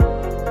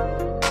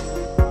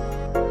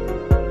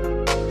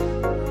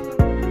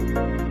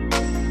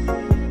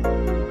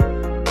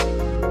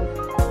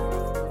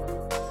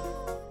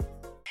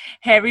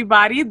Hey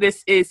everybody,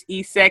 this is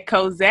Issa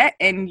Cosette,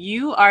 and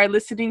you are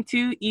listening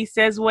to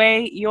Issa's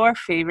Way, your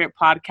favorite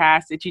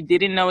podcast that you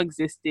didn't know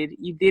existed,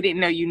 you didn't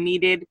know you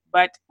needed,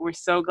 but we're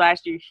so glad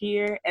you're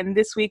here. And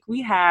this week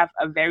we have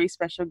a very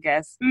special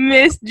guest,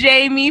 Miss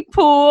Jaime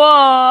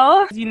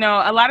Poole. You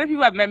know, a lot of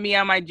people have met me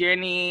on my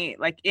journey,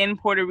 like in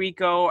Puerto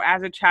Rico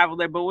as a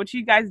traveler, but what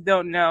you guys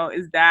don't know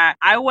is that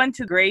I went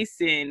to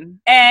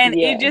Grayson, and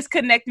it just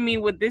connected me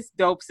with this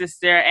dope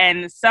sister,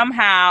 and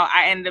somehow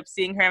I ended up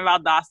seeing her in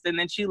Valdosta, and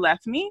then she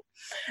left me.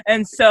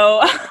 And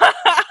so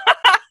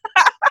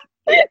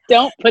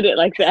don't put it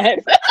like that.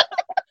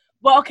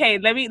 Well, okay,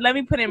 let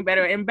me put it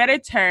in better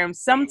terms.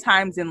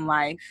 Sometimes in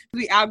life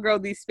we outgrow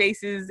these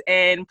spaces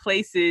and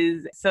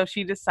places. So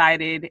she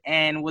decided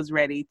and was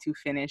ready to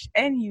finish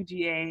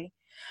NUGA.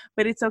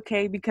 But it's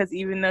okay, because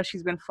even though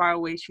she's been far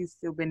away, she's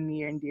still been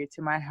near and dear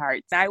to my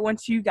heart. I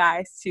want you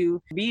guys to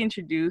be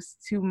introduced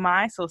to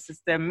my soul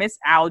sister, Miss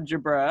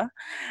Algebra.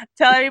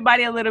 Tell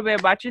everybody a little bit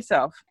about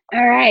yourself.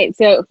 All right.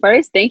 So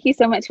first, thank you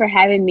so much for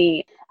having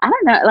me. I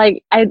don't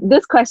know,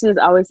 this question is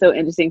always so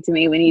interesting to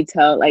me when you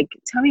tell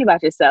me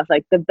about yourself.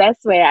 Like, the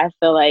best way I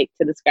feel like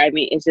to describe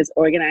me is just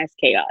organized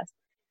chaos.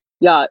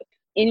 Y'all,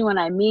 anyone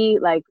I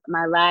meet, like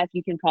my laugh,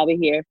 you can probably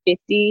hear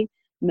 50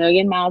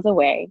 million miles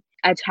away.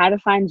 I try to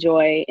find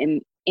joy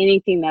in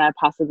anything that I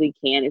possibly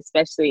can,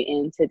 especially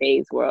in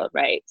today's world,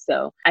 right?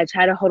 So I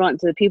try to hold on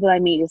to the people I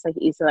meet, just like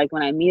Issa. Like,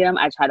 when I meet them,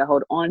 I try to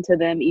hold on to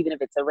them, even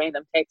if it's a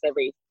random text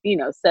every,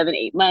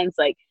 7-8 months,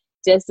 like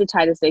just to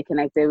try to stay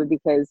connected,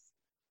 because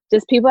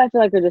just people I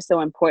feel like are just so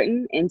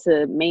important, and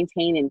to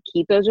maintain and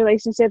keep those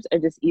relationships are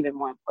just even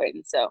more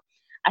important. So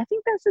I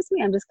think that's just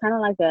me. I'm just kind of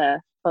like a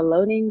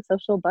floating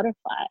social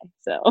butterfly.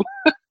 So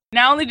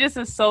not only just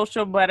a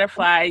social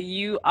butterfly,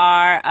 you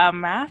are a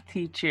math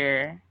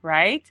teacher,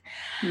 right?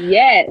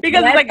 Yes.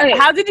 Because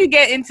how did you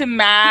get into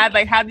math?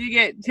 Like, how did you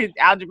get to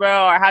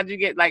algebra, or how did you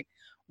get,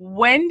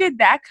 when did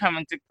that come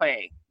into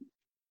play?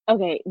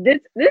 Okay,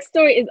 this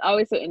story is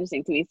always so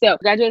interesting to me. So,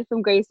 graduated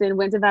from Grayson,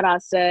 went to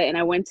Valdosta, and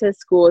I went to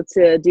school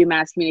to do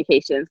mass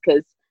communications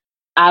because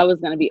I was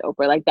going to be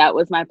Oprah. Like, that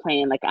was my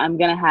plan. Like, I'm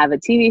going to have a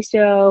TV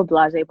show,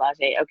 blase,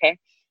 okay?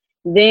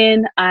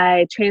 Then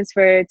I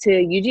transferred to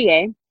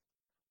UGA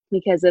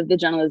because of the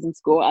journalism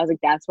school. I was like,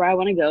 that's where I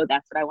want to go.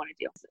 That's what I want to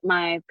do.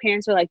 My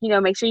parents were like,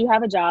 make sure you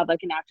have a job,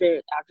 like an after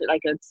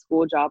like a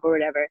school job or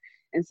whatever.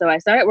 And so I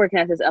started working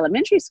at this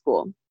elementary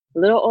school.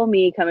 Little old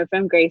me coming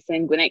from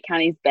Grayson, Gwinnett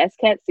County's best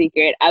kept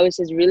secret. I was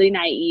just really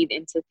naive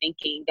into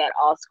thinking that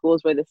all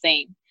schools were the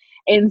same.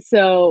 And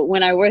so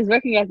when I was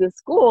working at this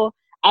school,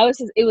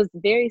 it was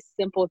very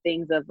simple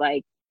things of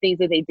like things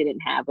that they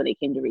didn't have when it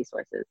came to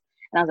resources.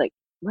 And I was like,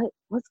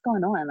 what's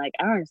going on? Like,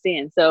 I don't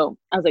understand. So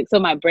I was like, so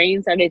my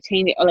brain started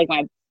changing, or like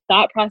my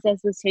thought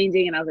process was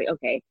changing. And I was like,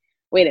 okay,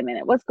 wait a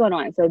minute, what's going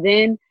on? So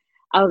then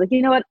I was like,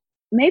 you know what?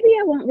 Maybe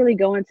I won't really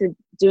go into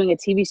doing a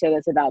TV show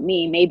that's about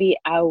me. Maybe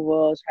I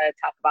will try to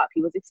talk about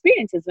people's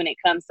experiences when it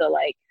comes to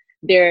like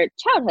their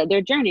childhood,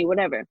 their journey,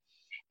 whatever.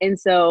 And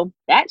so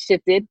that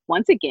shifted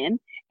once again.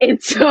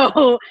 And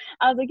so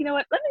I was like, you know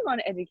what? Let me go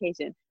into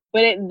education.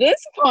 But at this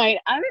point,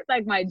 I'm in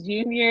like my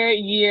junior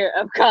year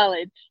of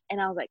college. And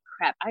I was like,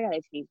 crap, I got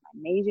to change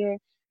my major.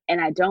 And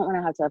I don't want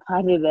to have to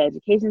apply to the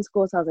education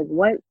school. So I was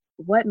like,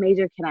 what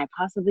major can I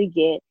possibly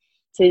get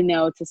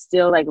to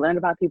still like learn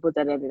about people,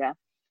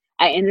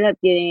 I ended up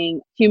getting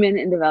human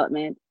and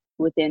development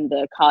within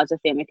the College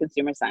of Family and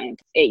Consumer Science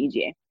at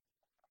UGA.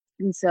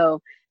 And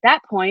so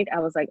that point, I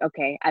was like,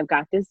 okay, I've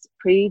got this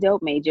pretty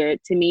dope major.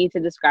 To me, to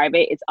describe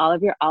it, it's all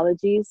of your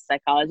ologies,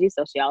 psychology,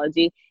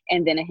 sociology,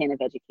 and then a hint of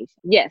education.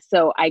 Yes,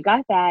 so I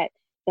got that.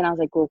 Then I was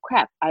like, well,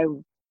 crap, I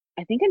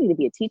think I need to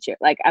be a teacher.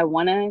 Like, I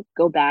want to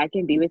go back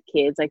and be with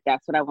kids. Like,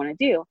 that's what I want to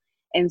do.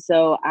 And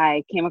so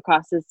I came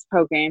across this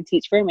program,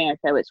 Teach for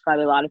America, which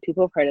probably a lot of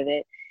people have heard of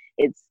it.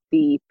 It's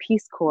the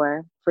Peace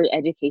Corps for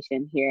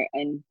education here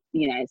in the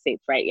United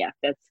States, right? Yeah,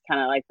 that's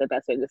kind of like the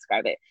best way to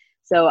describe it.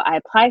 So I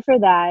applied for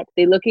that.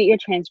 They look at your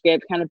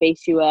transcript, kind of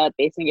base you up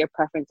based on your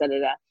preference,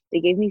 They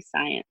gave me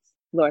science.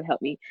 Lord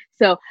help me.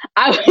 So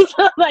I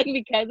was like,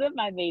 because of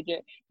my major,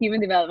 human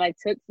development,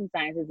 I took some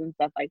sciences and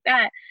stuff like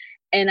that.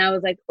 And I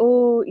was like,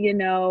 oh, and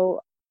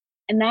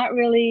that's not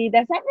really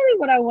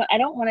what I want. I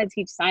don't want to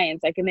teach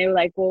science. Like, and they were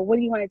like, well, what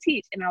do you want to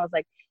teach? And I was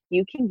like,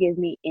 you can give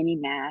me any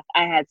math.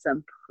 I had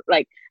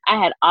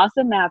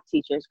awesome math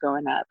teachers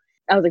growing up.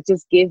 I was like,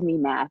 just give me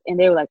math. And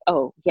they were like,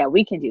 oh yeah,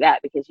 we can do that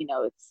because,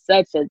 it's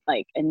such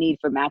a need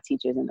for math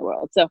teachers in the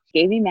world. So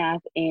gave me math,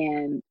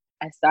 and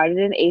I started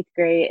in 8th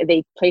grade.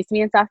 They placed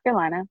me in South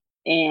Carolina,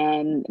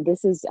 and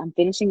I'm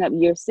finishing up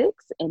year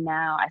 6. And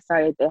now I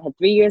had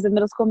 3 years of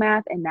middle school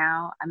math, and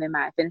now I'm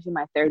finishing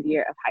my 3rd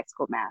year of high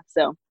school math.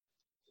 So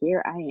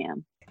here I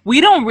am. We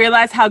don't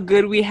realize how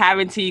good we have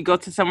until you go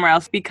to somewhere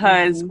else,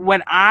 because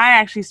when I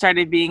actually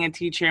started being a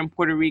teacher in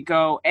Puerto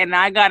Rico, and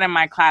I got in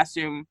my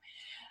classroom,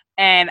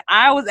 and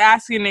I was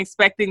asking and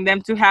expecting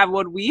them to have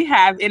what we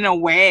have in a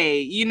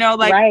way,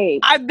 right.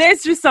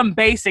 There's just some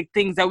basic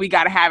things that we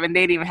got to have, and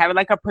they didn't even have it,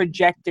 like a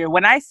projector.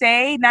 When I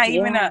say not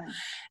even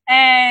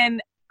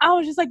and I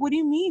was just like, what do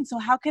you mean? So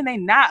how can they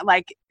not?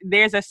 Like,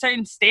 there's a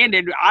certain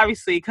standard,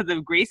 obviously, because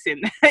of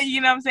Grayson.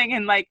 You know what I'm saying?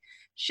 And like,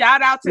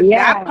 shout out to that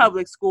Yeah.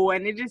 public school,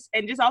 and just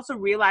also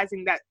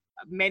realizing that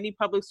many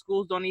public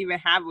schools don't even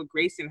have what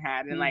Grayson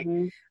had, and like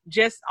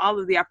just all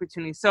of the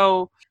opportunities.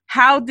 So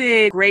how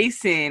did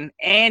Grayson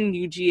and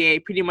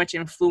UGA pretty much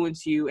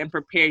influence you and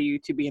prepare you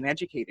to be an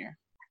educator?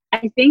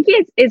 I think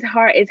it's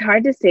hard. It's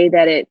hard to say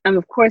that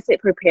of course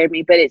it prepared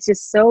me, but it's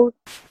just so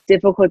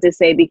difficult to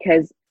say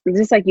because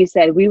just like you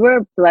said, we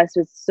were blessed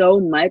with so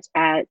much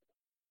at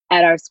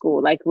our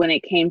school. Like when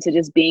it came to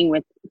just being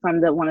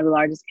from one of the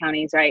largest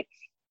counties, right?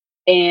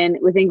 And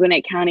within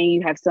Gwinnett County,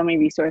 you have so many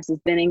resources.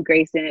 Then in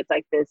Grayson, it's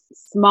like this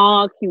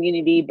small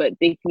community, but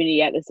big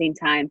community at the same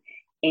time.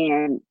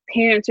 And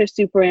parents are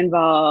super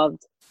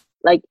involved.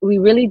 Like we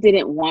really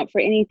didn't want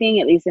for anything,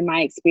 at least in my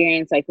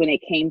experience, like when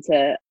it came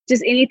to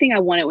just anything I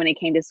wanted when it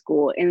came to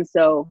school. And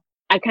so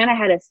I kind of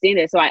had a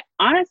standard. So I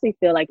honestly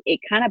feel like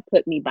it kind of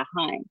put me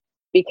behind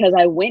because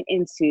I went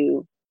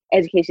into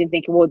education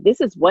thinking, well,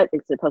 this is what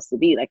it's supposed to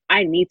be. Like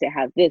I need to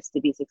have this to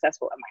be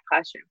successful in my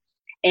classroom.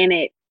 And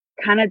it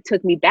kind of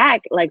took me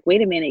back, like,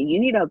 wait a minute, you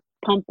need to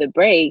pump the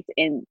brakes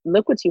and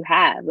look what you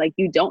have. Like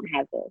you don't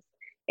have this.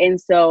 And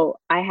so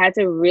I had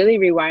to really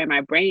rewire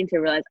my brain to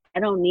realize I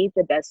don't need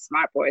the best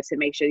smart board to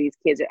make sure these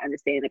kids are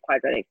understanding the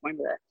quadratic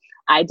formula.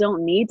 I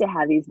don't need to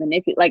have these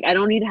I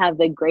don't need to have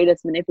the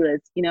greatest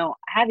manipulatives. I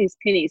have these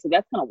pennies, so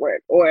that's going to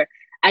work. Or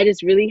I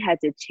just really had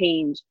to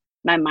change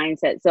my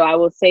mindset. So I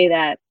will say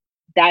that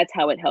that's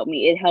how it helped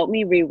me. It helped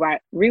me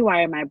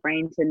rewire my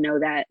brain to know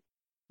that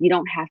you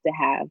don't have to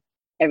have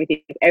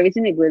everything.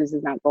 Everything that glitters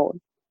is not gold,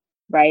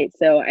 right?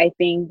 So I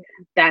think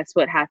that's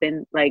what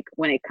happened, like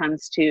when it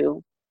comes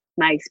to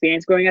my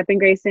experience growing up in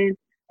Grayson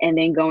and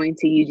then going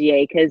to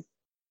UGA, because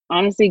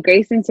honestly,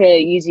 Grayson to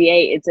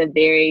UGA, it's a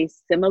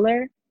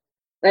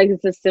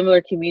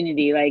similar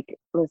community. Like,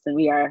 listen,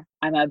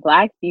 I'm a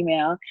Black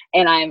female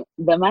and I'm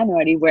the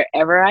minority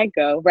wherever I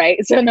go, right?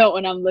 So no,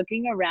 when I'm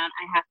looking around,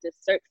 I have to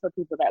search for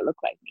people that look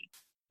like me.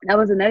 That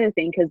was another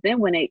thing, because then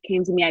when it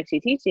came to me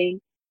actually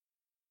teaching,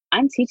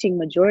 I'm teaching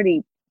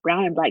majority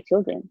brown and Black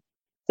children.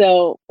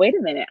 So wait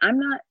a minute, I'm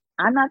not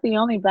the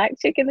only Black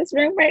chick in this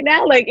room right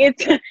now. Like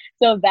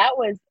so that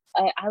was,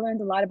 I learned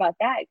a lot about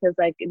that, because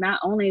like not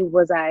only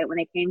was I, when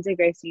it came to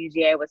Grayson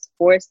UGA, I was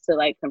forced to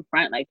like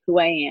confront like who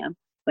I am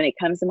when it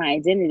comes to my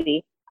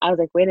identity. I was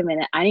like, wait a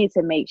minute, I need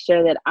to make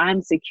sure that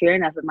I'm secure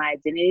enough in my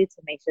identity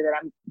to make sure that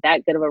I'm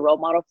that good of a role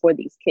model for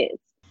these kids.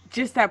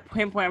 Just that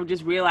pinpoint of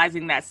just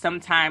realizing that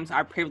sometimes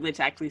our privilege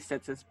actually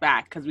sets us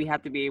back because we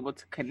have to be able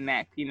to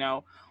connect,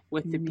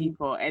 with the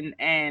people.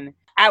 And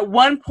at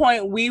one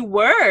point we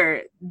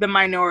were the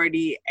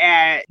minority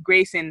at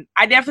Grayson.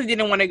 I definitely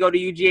didn't want to go to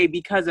UGA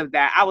because of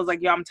that. I was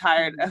like, yo, I'm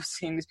tired of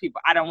seeing these people.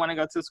 I don't want to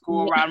go to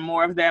school around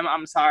more of them.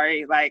 I'm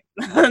sorry. Like,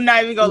 I'm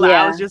not even gonna lie.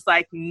 I was just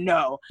like,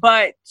 no.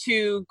 But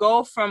to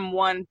go from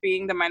one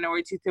being the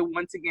minority to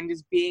once again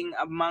just being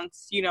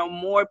amongst,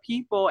 more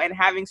people and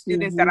having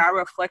students that are a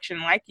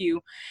reflection like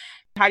you,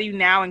 how do you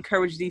now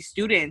encourage these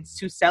students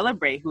to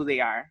celebrate who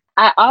they are?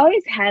 I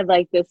always had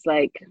like this,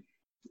 like,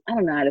 I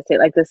don't know how to say it,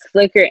 like this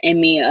flicker in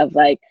me of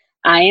like,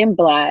 I am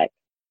Black.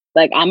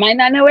 Like I might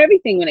not know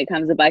everything when it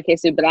comes to Black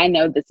history, but I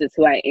know this is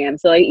who I am.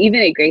 So like even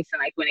at Grayson,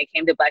 like when it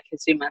came to Black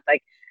History Month,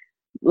 like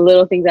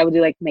little things I would do,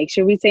 like make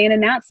sure we say an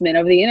announcement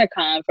over the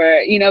intercom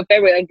for,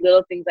 February, like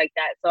little things like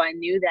that. So I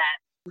knew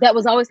that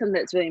was always something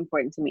that's really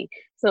important to me.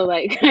 So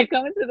like I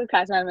come into the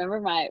classroom, I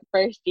remember my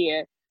first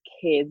year,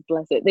 kids,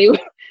 bless it, they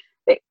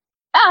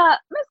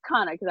Miss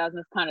Connor, because I was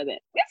Miss Connor then.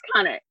 Miss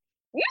Connor,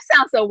 you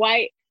sound so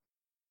white.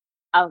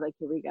 I was like,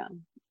 here we go.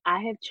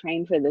 I have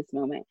trained for this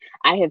moment.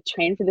 I have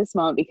trained for this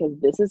moment because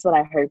this is what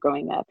I heard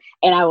growing up.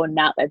 And I will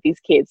not let these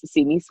kids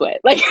see me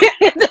sweat. Like,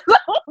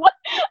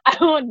 I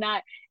will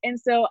not. And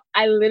so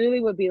I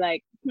literally would be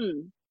like,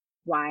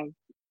 why?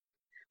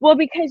 Well,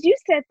 because you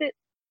said that.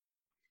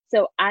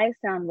 So I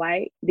sound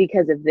white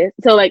because of this.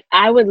 So like,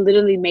 I would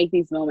literally make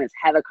these moments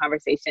have a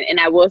conversation.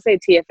 And I will say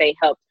TFA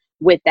helped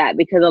with that,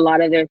 because a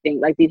lot of their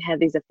things, like they'd have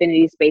these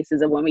affinity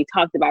spaces of when we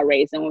talked about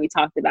race and when we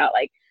talked about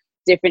like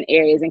different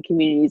areas and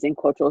communities and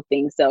cultural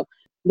things. So,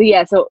 but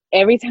yeah, so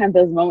every time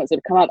those moments would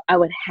come up, I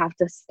would have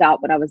to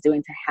stop what I was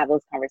doing to have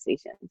those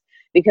conversations,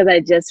 because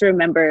I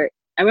remember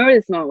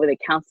this moment with a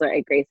counselor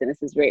at Grace, and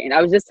this is great. And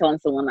I was just telling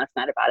someone last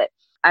night about it.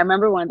 I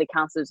remember one of the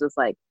counselors was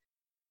like,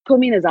 put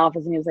me in his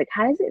office, and he was like,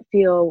 how does it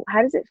feel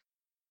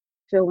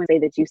when they say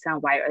that you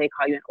sound white or they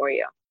call you an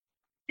Oreo?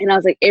 And I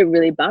was like, it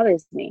really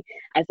bothers me.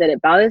 I said,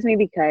 it bothers me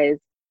because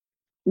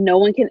no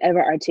one can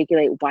ever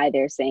articulate why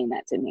they're saying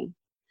that to me.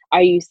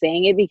 Are you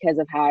saying it because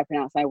of how I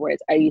pronounce my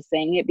words? Are you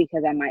saying it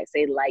because I might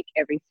say like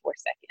every 4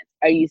 seconds?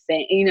 Are you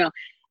saying,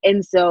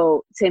 And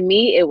so to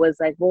me, it was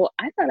like, well,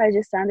 I thought I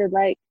just sounded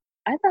like,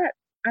 I thought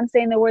I'm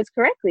saying the words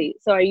correctly.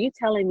 So are you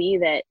telling me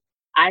that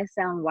I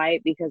sound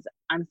white because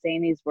I'm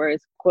saying these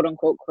words, quote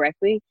unquote,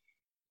 correctly?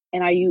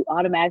 And are you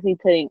automatically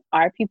putting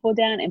our people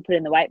down and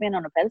putting the white man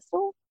on a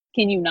pedestal?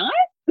 Can you not?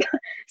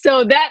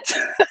 So that's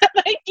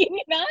like, can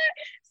you not?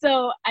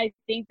 So I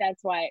think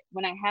that's why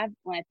when I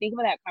think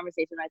about that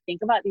conversation, when I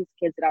think about these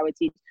kids that I would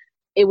teach,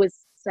 it was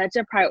such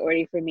a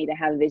priority for me to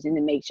have vision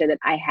to make sure that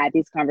I had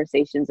these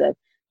conversations of,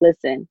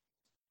 listen,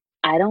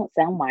 I don't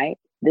sound white.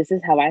 This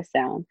is how I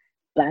sound.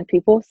 Black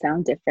people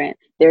sound different.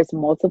 There's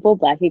multiple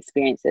Black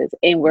experiences,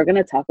 and we're going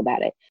to talk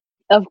about it.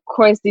 Of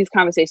course, these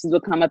conversations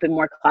will come up in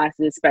more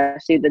classes,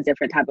 especially the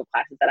different type of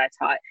classes that I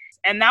taught.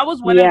 And that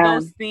was one of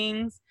those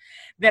things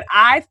that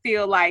I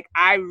feel like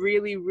I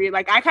really,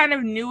 like, I kind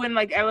of knew in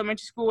like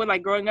elementary school and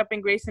like growing up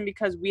in Grayson,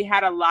 because we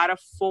had a lot of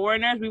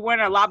foreigners. We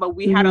weren't a lot, but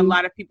we had a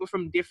lot of people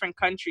from different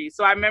countries.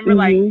 So I remember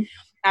like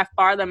at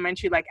far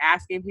elementary, like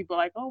asking people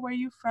like, oh, where are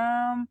you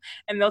from?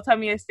 And they'll tell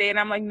me a state, and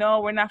I'm like, no,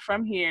 we're not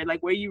from here.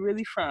 Like, where are you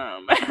really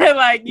from?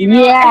 Like, you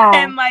know,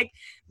 and like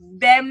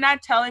them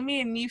not telling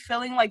me and me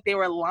feeling like they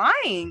were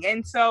lying.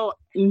 And so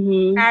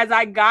as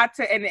I got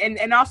to,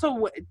 and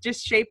also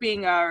just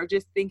shaping or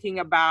just thinking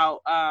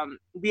about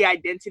the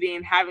identity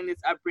and having this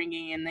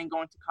upbringing and then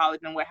going to college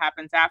and what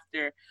happens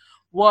after,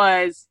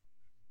 was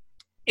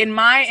in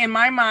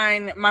my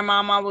mind, my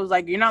mama was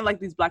like, you're not like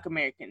these Black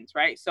Americans,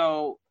 right?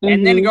 So,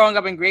 and then growing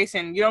up in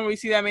Grayson, you don't really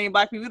see that many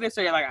Black people either. So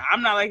you're like,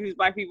 I'm not like these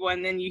Black people.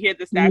 And then you hear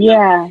the stats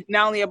of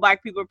not only are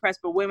Black people oppressed,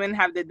 but women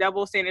have the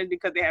double standards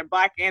because they have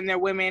Black and they're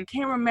women.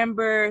 Can't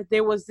remember,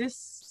 there was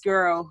this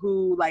girl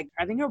who, like,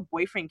 I think her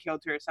boyfriend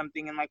killed her or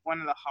something in like one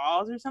of the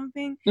halls or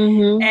something.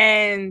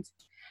 And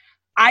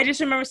I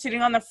just remember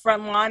sitting on the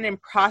front lawn and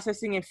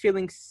processing and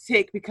feeling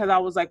sick because I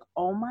was like,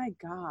 oh my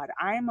God,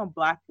 I am a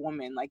Black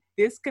woman. Like,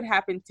 this could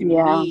happen to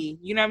me.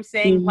 You know what I'm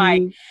saying?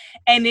 Like,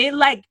 and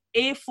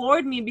it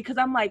floored me because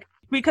I'm like,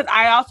 because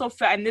I also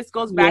felt, and this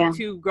goes back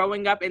to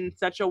growing up in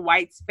such a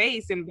white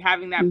space and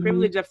having that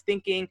privilege of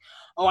thinking,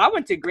 oh, I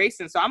went to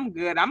Grayson, so I'm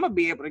good. I'm going to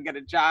be able to get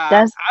a job.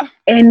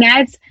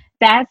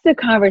 That's the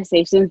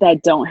conversations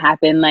that don't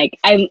happen. Like,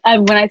 I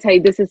when I tell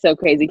you, this is so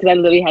crazy because I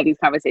literally had these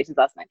conversations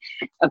last night,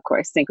 of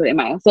course, Cinco de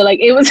Mayo. So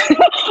like, it was,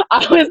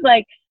 I was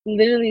like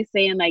literally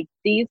saying like,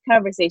 these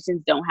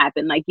conversations don't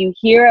happen. Like, you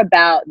hear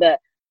about the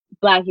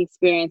Black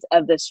experience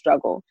of the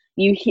struggle.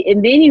 And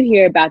then you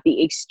hear about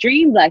the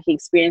extreme Black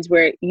experience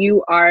where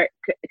you are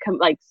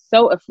like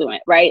so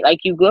affluent, right? Like,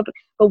 you grew up,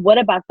 but what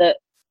about the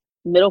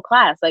middle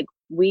class? Like,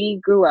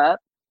 we grew up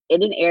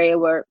in an area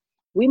where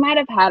we might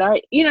have had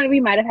we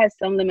might have had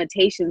some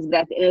limitations, but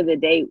at the end of the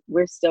day,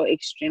 we're still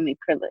extremely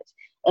privileged.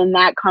 And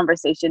that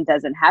conversation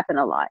doesn't happen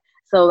a lot.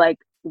 So like,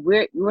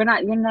 you're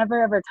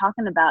never ever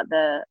talking about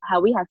how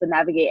we have to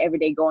navigate every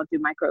day going through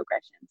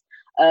microaggressions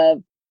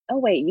of, oh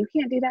wait, you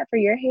can't do that for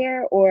your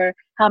hair, or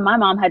how my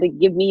mom had to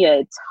give me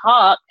a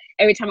talk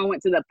every time I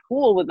went to the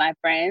pool with my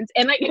friends.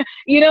 And like, like,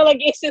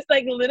 it's just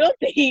like little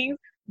things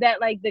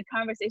that like the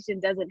conversation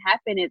doesn't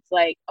happen. It's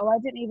like, oh, I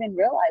didn't even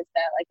realize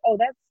that. Like,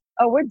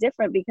 oh, we're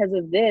different because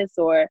of this,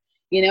 or,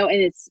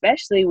 and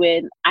especially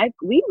when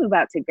we moved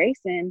out to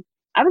Grayson,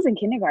 I was in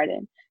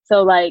kindergarten.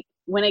 So like,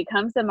 when it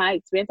comes to my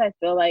experience, I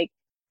feel like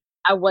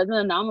I was an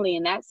anomaly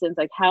in that sense.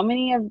 Like, how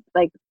many of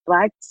like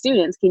Black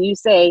students can you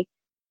say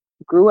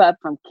grew up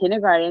from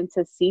kindergarten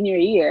to senior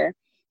year,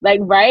 like,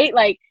 right?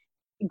 Like,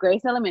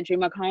 Grayson Elementary,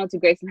 McConnell to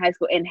Grayson High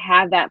School, and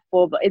have that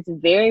it's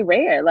very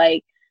rare.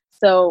 Like,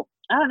 so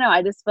I don't know.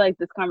 I just feel like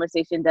this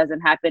conversation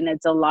doesn't happen.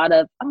 It's a lot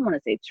of, I don't want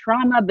to say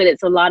trauma, but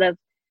it's a lot of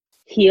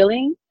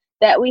healing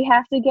that we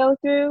have to go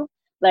through.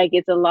 Like,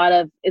 it's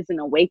an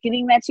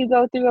awakening that you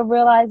go through of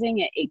realizing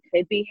it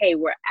could be, hey,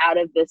 we're out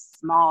of this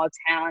small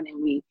town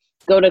and we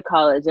go to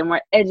college and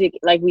we're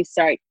like, we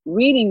start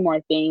reading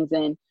more things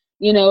and,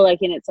 like,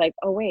 and it's like,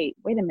 oh, wait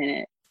a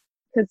minute.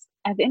 Because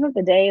at the end of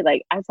the day,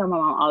 like, I tell my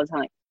mom all the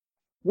time, like,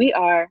 we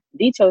are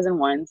the chosen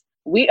ones.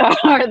 We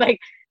are like,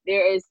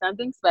 there is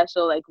something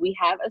special. Like, we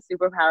have a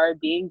superpower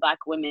being Black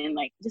women,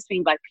 like just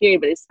being Black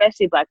period, but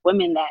especially Black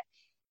women, that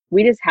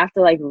we just have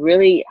to like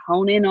really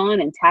hone in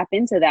on and tap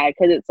into that.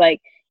 Cause it's like,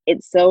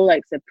 it's so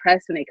like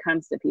suppressed when it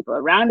comes to people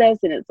around us.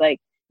 And it's like,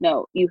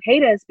 no, you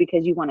hate us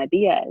because you want to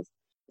be us.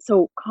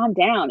 So calm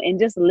down and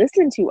just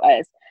listen to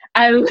us.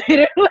 I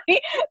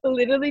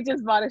literally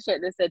just bought a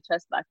shirt that said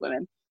trust Black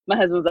women. My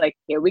husband was like,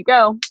 here we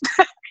go.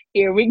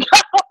 Here we go.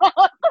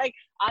 Like,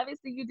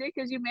 obviously you did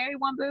because you married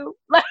one boo.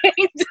 Like,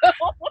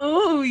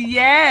 oh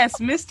yes,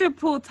 Mr.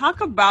 Poole,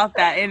 talk about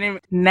that. And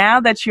now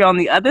that you're on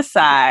the other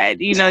side,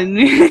 you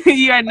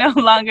are no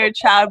longer a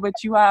child, but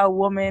you are a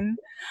woman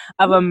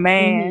of a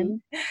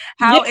man.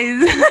 How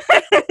is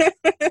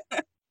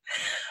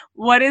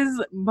what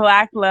is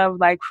Black love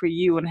like for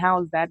you, and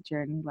how is that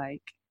journey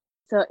like?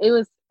 So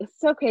it's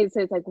so crazy.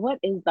 So it's like, what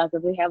is Black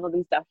love? We have all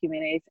these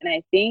documentaries, and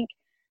I think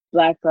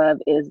Black love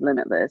is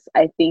limitless.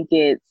 I think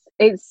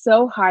it's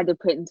so hard to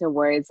put into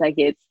words. Like,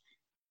 it's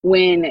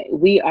when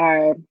we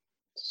are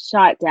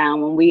shot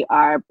down, when we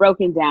are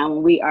broken down,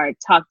 when we are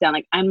talked down.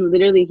 Like, I'm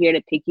literally here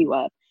to pick you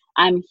up.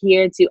 I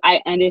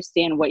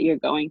understand what you're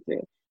going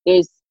through.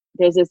 There's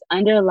this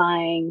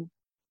underlying,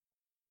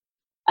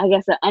 I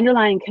guess, an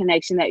underlying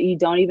connection that you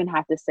don't even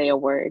have to say a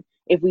word.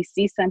 If we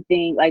see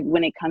something, like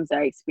when it comes to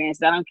our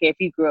experiences, I don't care if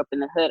you grew up in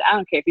the hood, I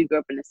don't care if you grew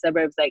up in the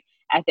suburbs, like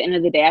at the end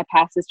of the day, I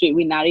pass the street,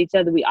 we nod each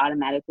other, we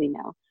automatically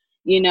know.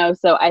 you know?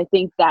 So I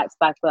think that's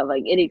Black love.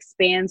 Like it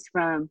expands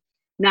from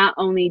not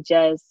only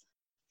just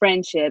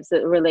friendships,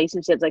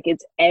 relationships, like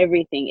it's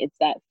everything. It's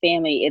that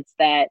family. It's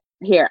that,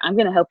 here, I'm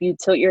going to help you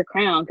tilt your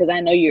crown because I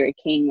know you're a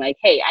king. Like,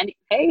 hey,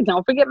 hey,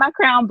 don't forget my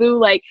crown, boo.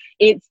 Like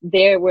it's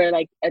there where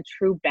like a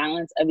true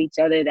balance of each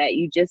other that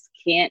you just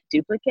can't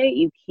duplicate.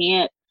 You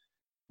can't,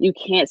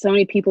 so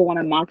many people want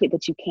to mock it,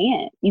 but you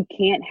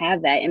can't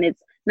have that. And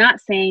it's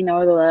not saying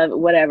no to love,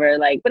 whatever.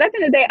 Like, but at the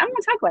end of the day, I'm going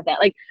to talk about that.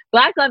 Like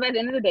Black love at the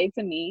end of the day,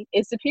 to me,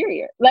 is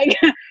superior. Like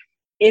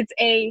it's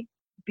a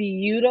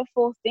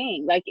beautiful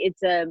thing. Like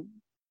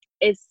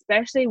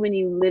especially when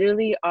you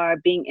literally are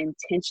being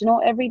intentional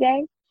every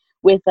day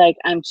with like,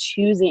 I'm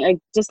choosing, like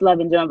just love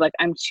in general. Like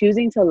I'm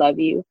choosing to love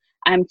you.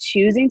 I'm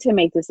choosing to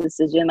make this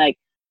decision. Like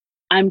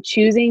I'm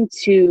choosing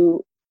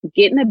to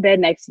get in the bed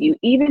next to you,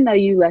 even though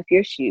you left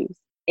your shoes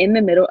in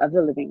the middle of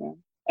the living room.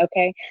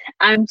 Okay.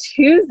 I'm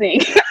choosing,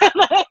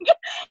 like,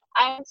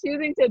 I'm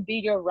choosing to be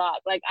your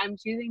rock. Like I'm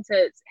choosing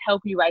to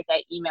help you write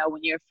that email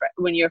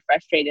when you're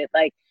frustrated.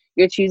 Like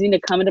you're choosing to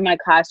come into my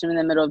classroom in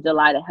the middle of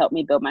July to help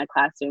me build my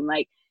classroom.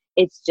 Like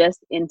it's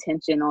just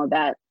intentional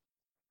that,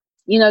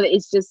 you know,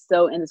 it's just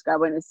so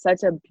indescribable. And it's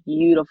such a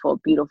beautiful,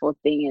 beautiful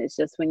thing. And it's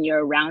just when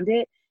you're around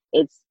it,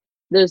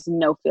 there's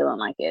no feeling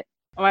like it.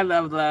 Oh, I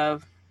love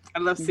love. I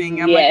love seeing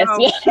it. I'm like, Yes.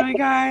 oh, really,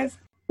 guys?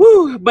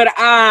 Woo. But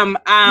I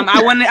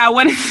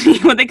want to see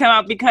when they come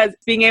out, because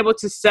being able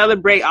to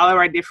celebrate all of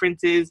our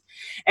differences,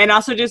 and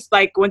also just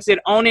like once it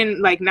owning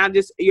like not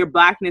just your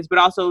Blackness, but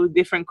also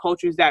different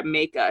cultures that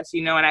make us,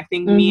 you know. And I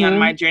think me on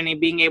my journey,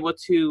 being able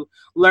to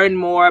learn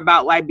more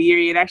about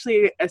Liberia and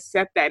actually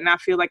accept that and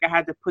not feel like I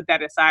had to put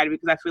that aside,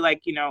 because I feel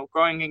like, you know,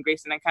 growing in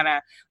Grayson, I kind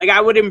of like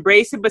I would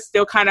embrace it, but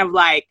still kind of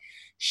like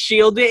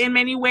shield it in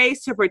many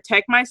ways to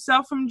protect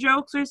myself from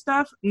jokes or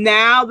stuff.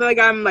 Now that like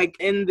I'm like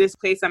in this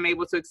place, I'm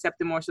able to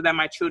accept it more so that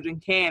my children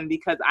can,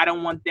 because I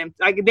don't want them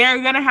like,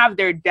 they're gonna have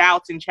their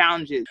doubts and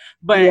challenges,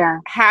 but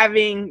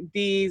having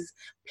these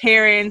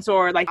parents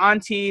or like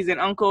aunties and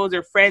uncles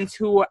or friends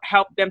who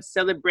help them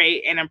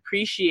celebrate and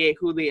appreciate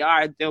who they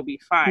are, they'll be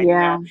fine. You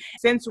know,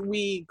 since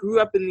we grew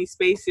up in these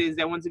spaces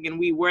that, once again,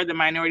 we were the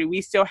minority,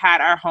 we still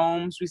had our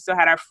homes, we still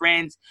had our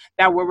friends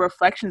that were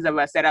reflections of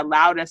us, that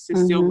allowed us to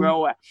still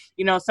grow up,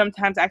 you know,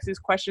 sometimes ask these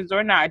questions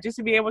or not, just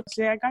to be able to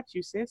say, I got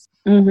you, sis.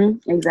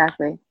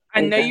 Exactly.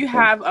 I know you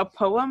have a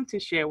poem to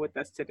share with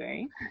us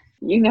today.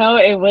 You know,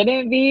 it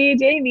wouldn't be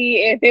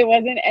Jamie if it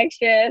wasn't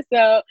extra.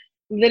 So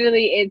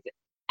literally it's,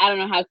 I don't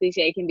know how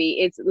cliche it can be.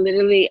 It's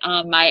literally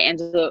Maya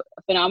Angelou,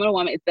 Phenomenal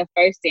Woman. It's the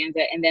first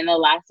stanza and then the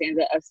last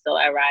stanza of Still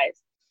I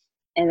Rise.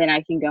 And then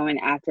I can go in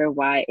after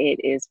why it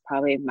is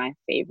probably my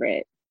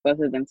favorite, both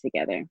of them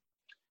together.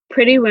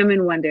 Pretty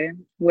women wonder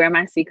where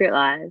my secret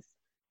lies.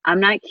 I'm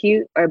not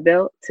cute or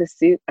built to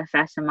suit a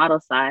fashion model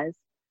size.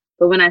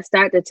 But when I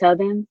start to tell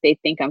them, they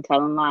think I'm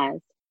telling lies.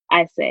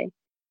 I say,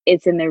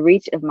 it's in the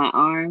reach of my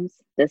arms,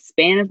 the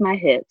span of my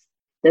hips,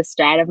 the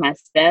stride of my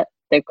step,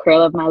 the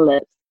curl of my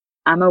lips.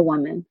 I'm a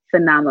woman,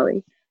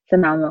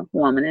 phenomenal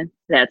woman, and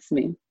that's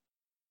me.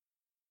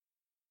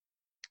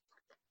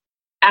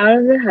 Out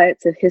of the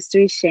heights of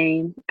history's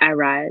shame, I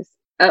rise.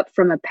 Up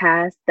from a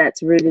past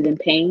that's rooted in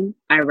pain,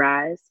 I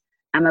rise.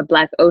 I'm a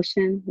black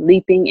ocean,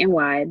 leaping and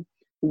wide,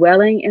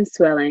 welling and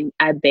swelling,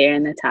 I bear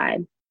in the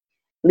tide.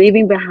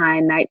 Leaving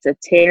behind nights of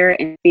terror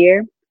and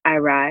fear, I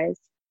rise.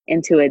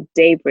 Into a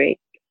daybreak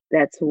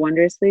that's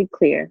wondrously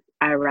clear,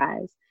 I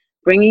rise.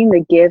 Bringing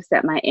the gifts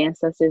that my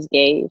ancestors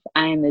gave,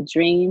 I am the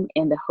dream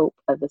and the hope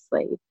of the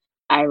slave.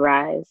 I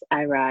rise,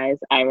 I rise,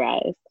 I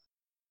rise.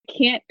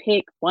 Can't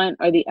pick one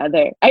or the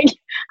other.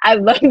 I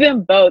love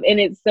them both,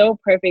 and it's so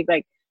perfect.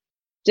 Like,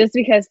 just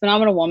because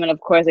Phenomenal Woman, of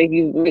course, if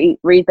you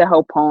read the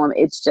whole poem,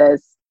 it's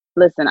just,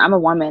 listen, I'm a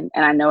woman,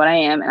 and I know what I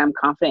am, and I'm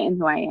confident in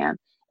who I am.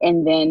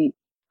 And then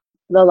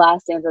the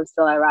last stanza of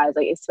Still I Rise,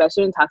 like,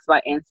 especially when it talks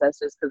about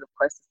ancestors, because of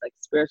course it's like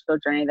spiritual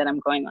journey that I'm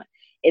going on.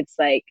 It's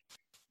like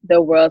the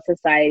world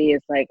society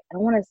is like, I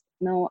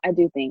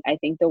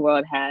think the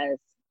world has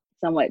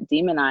somewhat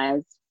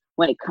demonized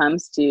when it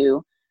comes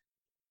to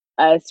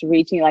us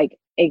reaching, like,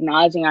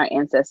 acknowledging our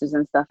ancestors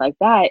and stuff like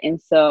that.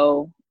 And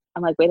so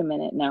I'm like, wait a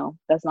minute, no,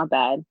 that's not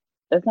bad.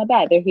 That's not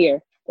bad. They're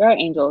here. There are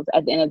angels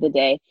at the end of the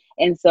day.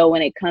 And so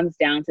when it comes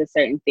down to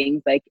certain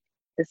things, like,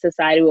 the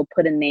society will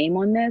put a name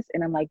on this,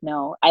 and I'm like,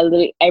 no. I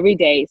literally every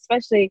day,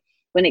 especially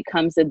when it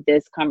comes to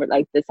this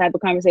type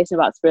of conversation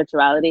about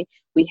spirituality,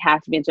 we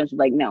have to be in terms of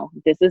like, no,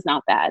 this is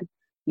not bad.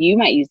 You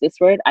might use this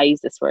word, I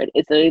use this word.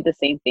 It's literally the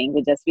same thing,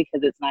 but just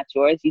because it's not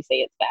yours, you say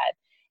it's bad.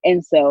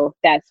 And so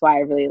that's why I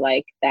really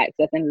like that.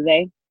 Because at the end of the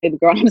day, baby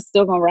girl, I'm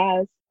still gonna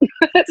rise.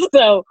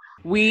 So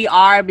we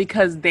are,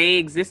 because they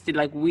existed,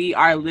 like, we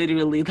are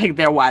literally like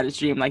their wildest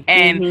dream. Like,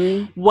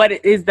 and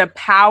what is the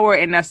power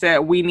in us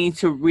that we need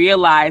to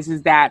realize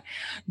is that,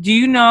 do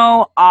you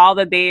know all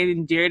that they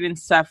endured and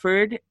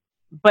suffered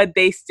but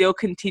they still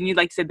continued.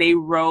 Like I said, they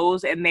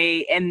rose, and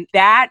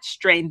that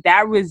strength,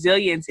 that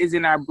resilience is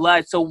in our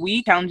blood. So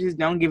we challenges,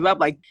 don't give up,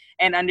 like,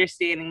 and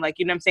understanding, like,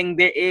 you know what I'm saying,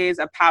 there is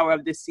a power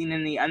of the seen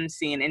and the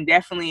unseen, and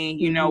definitely,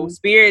 you know,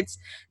 spirits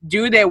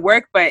do their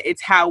work, but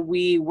it's how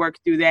we work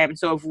through them.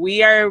 So if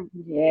we are,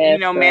 you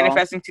know,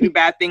 manifesting to do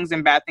bad things,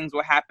 then bad things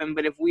will happen.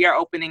 But if we are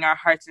opening our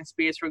hearts and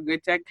spirits for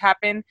good to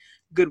happen,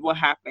 good will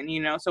happen,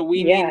 you know. So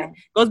we need,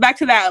 goes back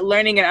to that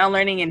learning and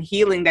unlearning and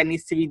healing that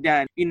needs to be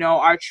done, you know,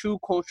 our true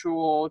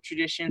cultural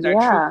traditions, our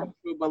true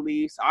cultural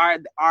beliefs,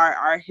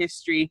 our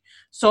history,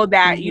 so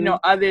that, you know,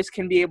 others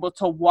can be able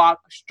to walk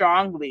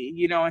strongly,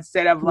 you know,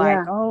 instead of like,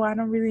 oh, I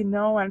don't really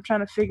know, I'm trying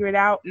to figure it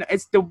out. No,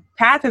 it's, the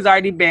path has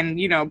already been,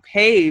 you know,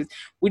 paved.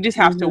 We just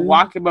have to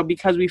walk it, but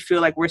because we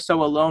feel like we're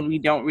so alone, we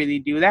don't really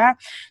do that.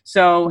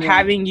 So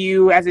having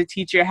you as a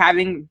teacher,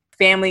 having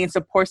family and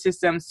support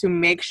systems to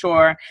make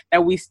sure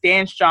that we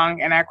stand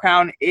strong and our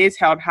crown is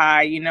held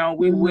high, you know,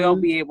 we will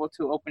be able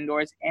to open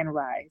doors and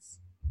rise.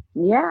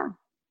 Yeah,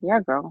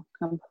 girl,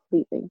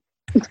 completely.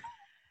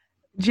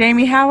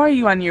 Jamie, how are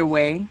you on your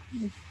way?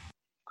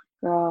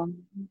 Girl,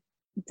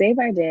 day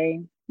by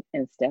day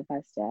and step by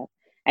step.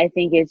 I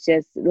think it's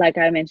just like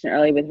I mentioned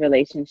earlier with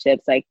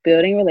relationships, like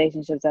building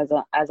relationships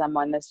as I'm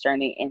on this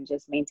journey and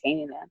just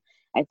maintaining them.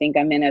 I think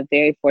I'm in a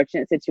very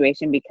fortunate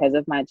situation because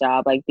of my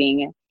job, like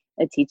being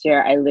a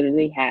teacher. I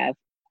literally have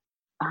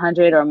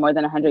 100 or more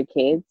than 100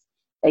 kids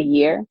a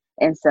year.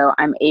 And so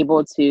I'm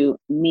able to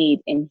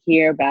meet and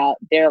hear about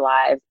their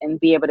lives and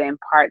be able to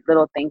impart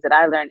little things that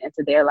I learned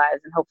into their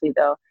lives. And hopefully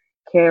they'll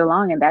carry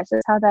along. And that's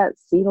just how that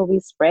seed will be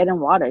spread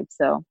and watered.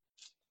 So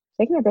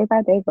taking it day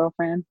by day,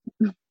 girlfriend.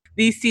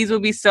 These seeds will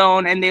be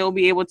sown, and they will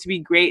be able to be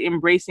great,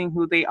 embracing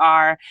who they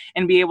are,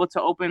 and be able to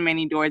open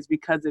many doors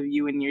because of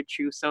you and your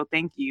truth. So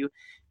thank you,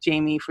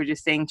 Jamie, for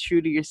just staying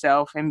true to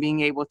yourself and being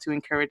able to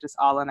encourage us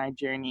all on our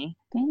journey.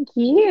 Thank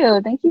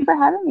you. Thank you for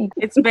having me.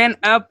 It's been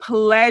a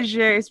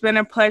pleasure. It's been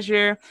a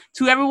pleasure.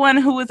 To everyone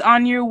who is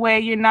on your way,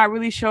 you're not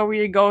really sure where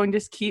you're going,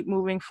 just keep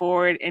moving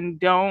forward and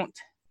don't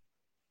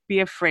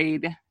be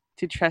afraid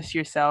to trust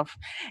yourself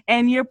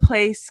and your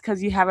place,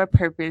 because you have a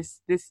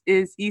purpose. This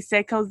is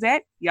Issa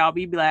Cosette. Y'all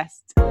be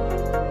blessed.